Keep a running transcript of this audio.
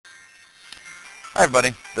Hi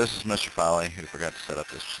everybody, this is Mr. Folly who forgot to set up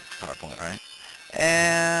this PowerPoint, right?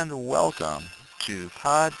 And welcome to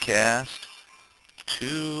podcast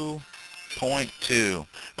 2.2.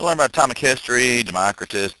 We'll learn about atomic history,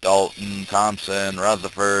 Democritus, Dalton, Thomson,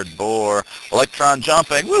 Rutherford, Bohr, electron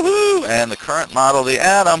jumping, woohoo, and the current model of the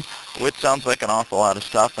atom, which sounds like an awful lot of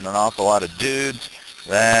stuff and an awful lot of dudes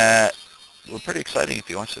that were pretty exciting if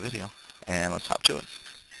you watch the video. And let's hop to it.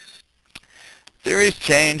 Theories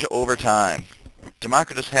change over time.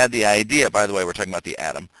 Democritus had the idea, by the way, we're talking about the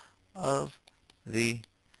atom, of the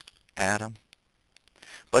atom.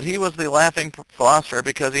 But he was the laughing philosopher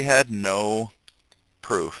because he had no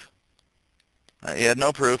proof. He had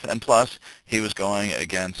no proof, and plus, he was going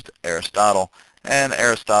against Aristotle, and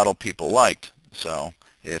Aristotle people liked. So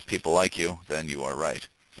if people like you, then you are right.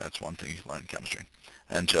 That's one thing you can learn in chemistry,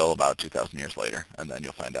 until about 2,000 years later, and then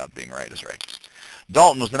you'll find out being right is right.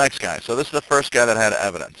 Dalton was the next guy. So this is the first guy that had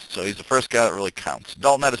evidence. So he's the first guy that really counts.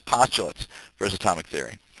 Dalton had his postulates for his atomic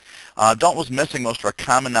theory. Dalton was missing most of our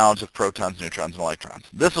common knowledge of protons, neutrons, and electrons.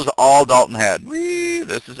 This was all Dalton had. Whee,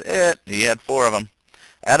 this is it. He had 4 of them.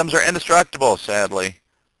 Atoms are indestructible, sadly.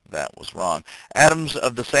 That was wrong. Atoms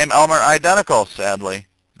of the same element are identical, sadly.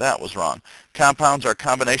 That was wrong. Compounds are a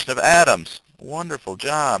combination of atoms. Wonderful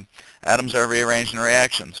job. Atoms are rearranged in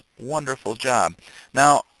reactions. Wonderful job.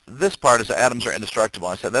 Now, this part is that atoms are indestructible.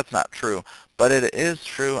 I said that's not true, but it is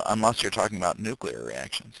true unless you're talking about nuclear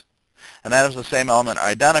reactions. And atoms of the same element are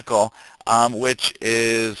identical, which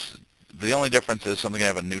is, the only difference is something can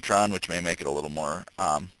have a neutron, which may make it a little more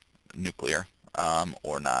nuclear,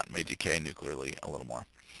 or not, may decay nuclearly a little more.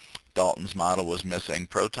 Dalton's model was missing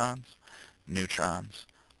protons, neutrons,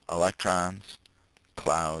 electrons,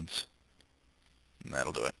 clouds, and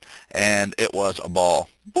that'll do it. And it was a ball.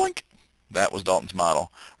 Boink! That was Dalton's model.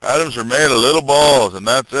 Atoms are made of little balls, and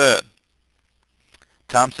that's it.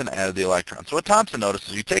 Thomson added the electron. So what Thomson noticed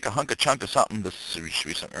is you take a chunk of something, this should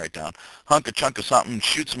be something right down, chunk of something,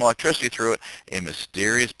 shoot some electricity through it, a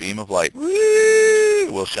mysterious beam of light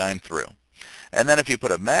will shine through. And then if you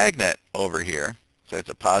put a magnet over here, say it's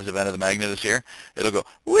a positive end of the magnet is here, it'll go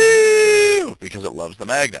woo because it loves the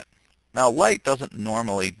magnet. Now light doesn't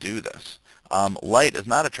normally do this. Light is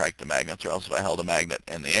not attracted to magnets, or else if I held a magnet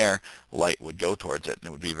in the air, light would go towards it and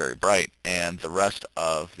it would be very bright, and the rest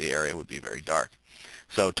of the area would be very dark.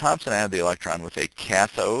 So Thomson added the electron with a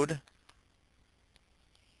cathode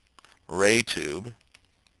ray tube,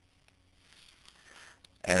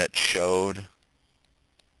 and it showed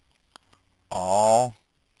all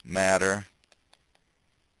matter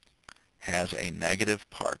has a negative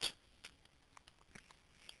part.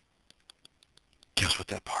 Guess what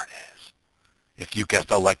that part is? If you guessed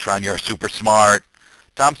the electron, you're super smart.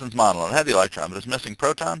 Thomson's model, it had the electron, but it's missing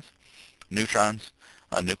protons, neutrons,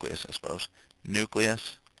 nucleus, I suppose,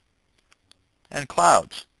 nucleus, and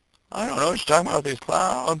clouds. I don't know what you're talking about with these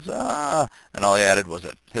clouds. And all he added was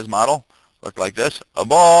that his model looked like this, a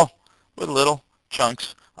ball with little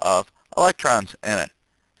chunks of electrons in it.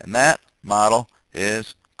 And that model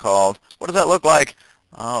is called, what does that look like?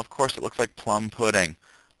 Oh, of course it looks like plum pudding.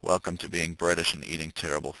 Welcome to being British and eating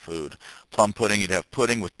terrible food. Plum pudding, you'd have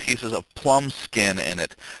pudding with pieces of plum skin in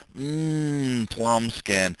it. Plum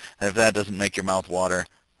skin. And if that doesn't make your mouth water,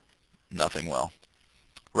 nothing will.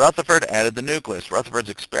 Rutherford added the nucleus. Rutherford's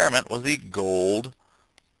experiment was the gold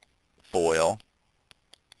foil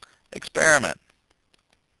experiment.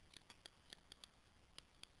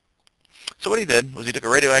 So what he did was he took a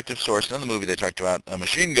radioactive source, and in the movie they talked about a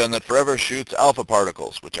machine gun that forever shoots alpha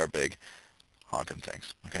particles, which are big honking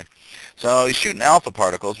things. Okay, so he's shooting alpha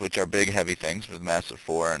particles, which are big, heavy things with a mass of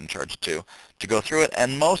 4 and charge of 2, to go through it,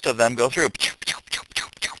 and most of them go through.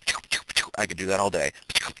 I could do that all day.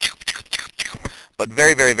 But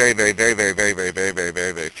very, very, very, very, very, very, very, very, very, very,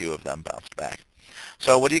 very, very few of them bounced back.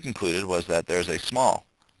 So what he concluded was that there's a small,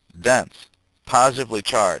 dense, positively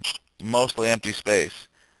charged, mostly empty space,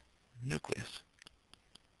 nucleus.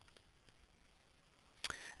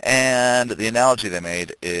 And the analogy they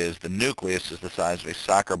made is the nucleus is the size of a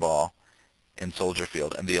soccer ball in Soldier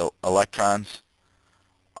Field, and the electrons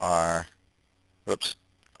are as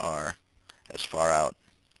far out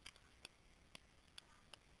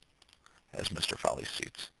as Mr. Folly's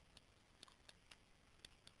seats.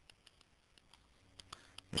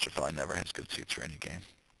 Mr. Folly never has good seats for any game.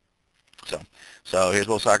 So here's a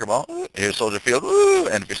little soccer ball. Here's Soldier Field.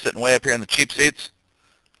 And if you're sitting way up here in the cheap seats,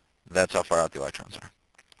 that's how far out the electrons are.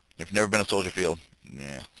 If you've never been to Soldier Field,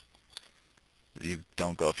 yeah, you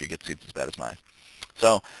don't go if you get seats as bad as mine.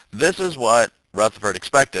 So this is what Rutherford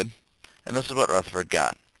expected, and this is what Rutherford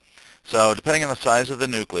got. So depending on the size of the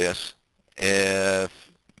nucleus,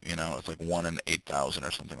 if, it's like 1 in 8,000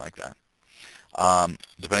 or something like that,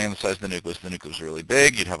 Depending on the size of the nucleus, if the nucleus was really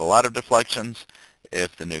big, you'd have a lot of deflections.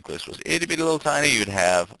 If the nucleus was itty bitty little tiny, you'd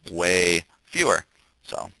have way fewer.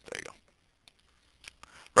 So there you go.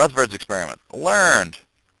 Rutherford's experiment. Learned.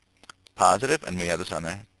 Positive, and we have this on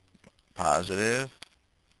there. Positive.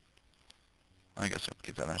 I guess I'll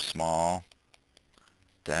keep that there. Small,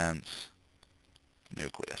 dense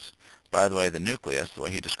nucleus. By the way, the nucleus, the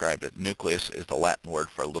way he described it, nucleus is the Latin word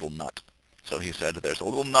for a little nut. So he said there's a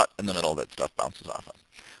little nut in the middle that stuff bounces off of.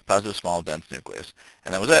 Positive, small, dense nucleus.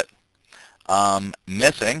 And that was it.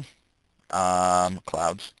 Missing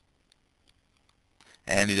clouds.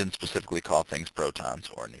 And he didn't specifically call things protons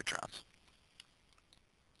or neutrons.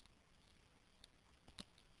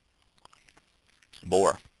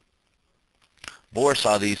 Bohr. Bohr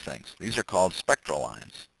saw these things. These are called spectral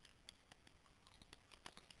lines,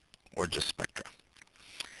 or just spectra.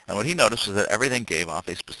 And what he noticed was that everything gave off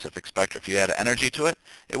a specific spectra. If you add energy to it,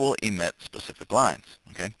 it will emit specific lines.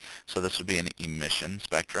 Okay, so this would be an emission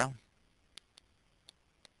spectra.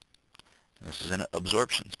 And this is an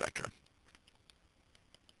absorption spectrum.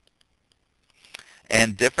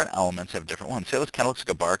 And different elements have different ones. Say this kind of looks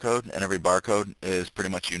like a barcode, and every barcode is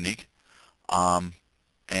pretty much unique.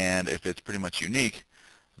 And if it's pretty much unique,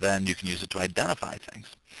 then you can use it to identify things.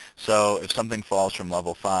 So if something falls from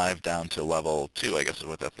level 5 down to level 2, I guess is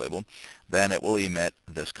what that's labeled, then it will emit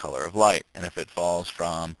this color of light. And if it falls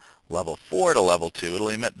from level 4 to level 2, it'll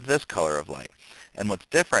emit this color of light. And what's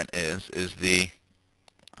different is the,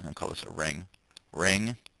 I'm going to call this a ring,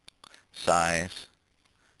 ring size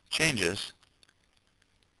changes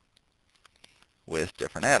with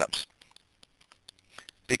different atoms.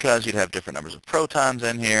 Because you'd have different numbers of protons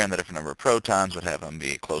in here, and the different number of protons would have them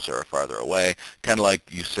be closer or farther away, kind of like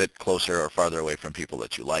you sit closer or farther away from people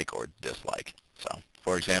that you like or dislike. So,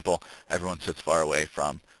 for example, everyone sits far away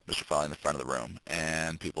from Mr. Foley in the front of the room,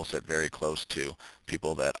 and people sit very close to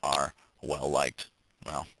people that are well-liked.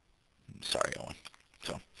 Well, sorry, Owen.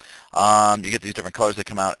 So, you get these different colors that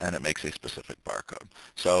come out, and it makes a specific barcode.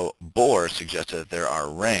 So, Bohr suggested that there are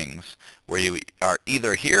rings where you are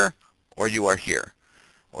either here or you are here.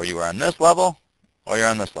 Or you are on this level, or you're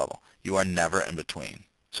on this level. You are never in between.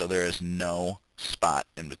 So there is no spot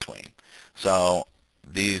in between. So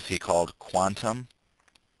these he called quantum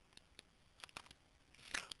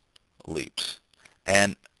leaps.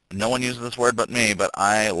 And no one uses this word but me, but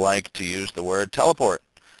I like to use the word teleport.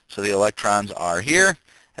 So the electrons are here,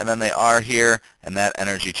 and then they are here, and that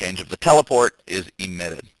energy change of the teleport is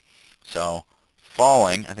emitted. So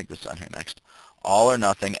falling, I think this is on here next, all or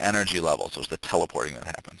nothing energy level, so it's the teleporting that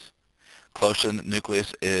happens. Close to the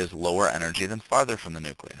nucleus is lower energy than farther from the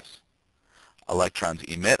nucleus. Electrons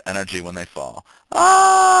emit energy when they fall.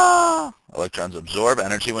 Ah! Electrons absorb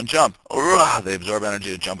energy when jump. They absorb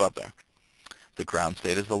energy to jump up there. The ground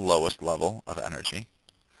state is the lowest level of energy.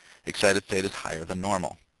 Excited state is higher than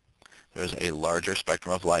normal. There's a larger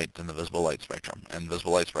spectrum of light than the visible light spectrum. And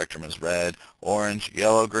visible light spectrum is red, orange,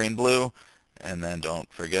 yellow, green, blue. And then don't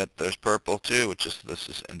forget there's purple too, which is, this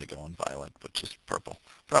is indigo and violet, which is purple.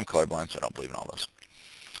 But I'm colorblind, so I don't believe in all those.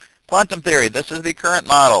 Quantum theory, this is the current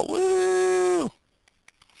model. Woo!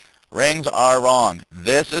 Rings are wrong.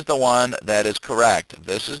 This is the one that is correct.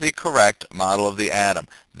 This is the correct model of the atom.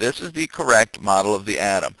 This is the correct model of the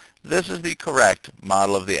atom. This is the correct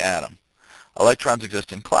model of the atom. Electrons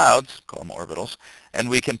exist in clouds, call them orbitals, and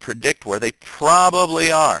we can predict where they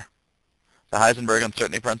probably are. The Heisenberg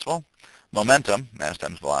uncertainty principle. Momentum, mass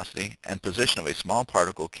times velocity, and position of a small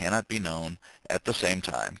particle cannot be known at the same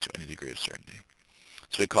time to any degree of certainty.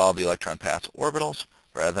 So we call the electron paths orbitals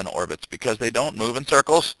rather than orbits because they don't move in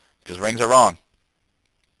circles because rings are wrong.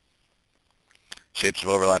 Shapes of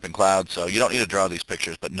overlapping clouds, so you don't need to draw these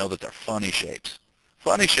pictures, but know that they're funny shapes.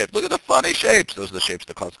 Funny shapes. Look at the funny shapes. Those are the shapes of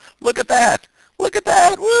the clouds. Look at that. Look at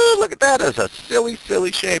that. Woo, look at that. It's a silly,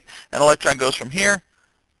 silly shape. An electron goes from here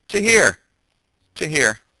to here to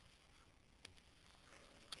here.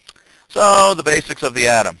 So the basics of the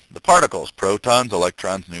atom, the particles, protons,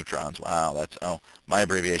 electrons, neutrons. Wow, that's, oh, my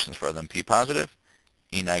abbreviations for them, P positive,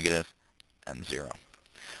 E negative, and 0.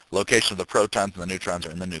 Location of the protons and the neutrons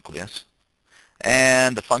are in the nucleus.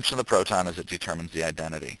 And the function of the proton is it determines the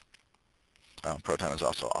identity. Proton is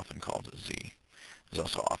also often called Z. Is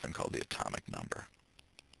also often called the atomic number.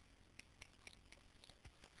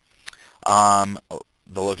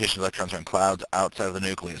 The location of electrons are in clouds outside of the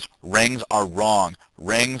nucleus. Rings are wrong.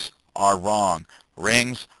 Rings are wrong.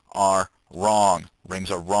 Rings are wrong.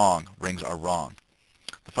 Rings are wrong. Rings are wrong.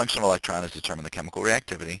 The function of an electron is to determine the chemical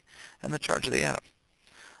reactivity and the charge of the atom.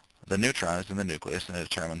 The neutron is in the nucleus and it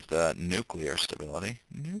determines the nuclear stability,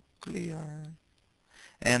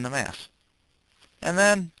 and the mass. And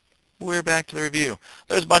then we're back to the review.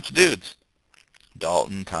 There's a bunch of dudes.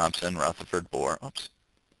 Dalton, Thomson, Rutherford, Bohr. Oops.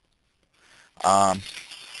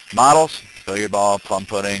 Models, billiard ball, plum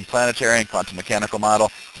pudding, planetary and quantum mechanical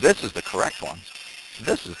model. This is the correct one.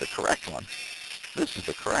 This is the correct one. This is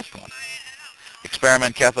the correct one.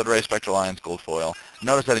 Experiment, cathode ray, spectral lines, gold foil.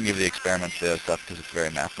 Notice I didn't give you the experiments, the other stuff, because it's very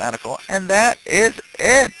mathematical. And that is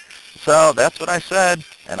it. So that's what I said,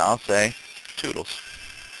 and I'll say toodles.